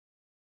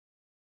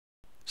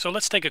So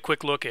let's take a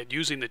quick look at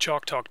using the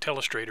PowerChalk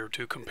Telestrator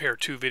to compare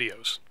two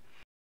videos.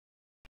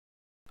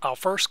 I'll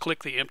first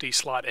click the empty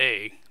slot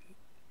A,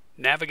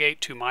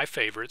 navigate to My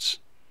Favorites,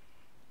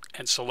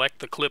 and select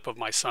the clip of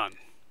my son.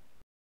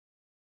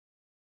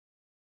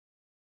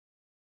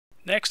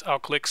 Next, I'll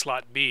click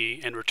slot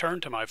B and return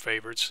to My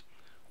Favorites,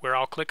 where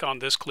I'll click on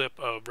this clip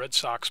of Red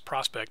Sox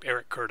prospect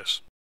Eric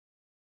Curtis.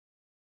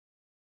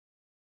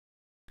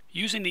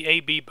 Using the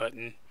AB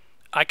button,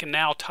 I can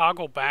now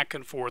toggle back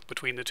and forth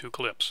between the two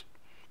clips.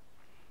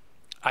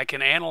 I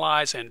can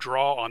analyze and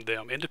draw on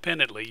them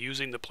independently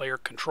using the player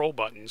control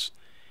buttons,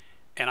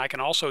 and I can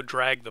also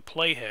drag the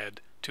playhead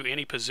to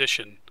any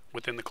position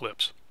within the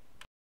clips.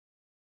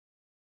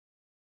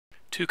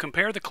 To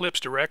compare the clips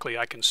directly,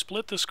 I can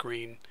split the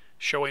screen,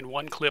 showing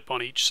one clip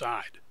on each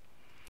side.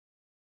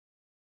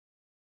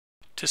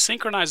 To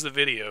synchronize the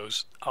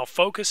videos, I'll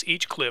focus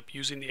each clip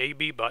using the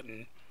AB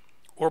button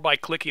or by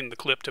clicking the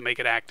clip to make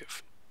it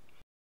active.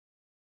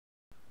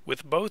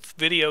 With both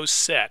videos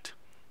set,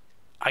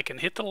 I can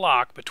hit the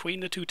lock between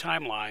the two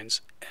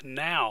timelines, and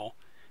now,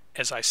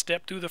 as I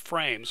step through the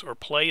frames or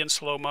play in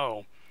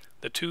slow-mo,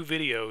 the two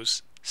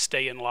videos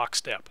stay in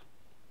lockstep.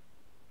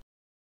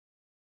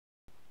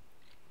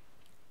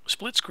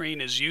 Split screen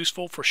is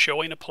useful for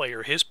showing a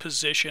player his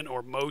position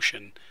or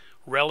motion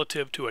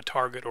relative to a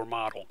target or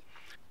model.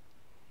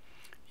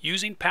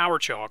 Using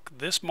PowerChalk,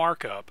 this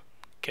markup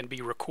can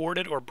be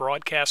recorded or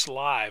broadcast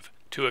live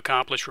to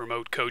accomplish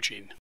remote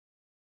coaching.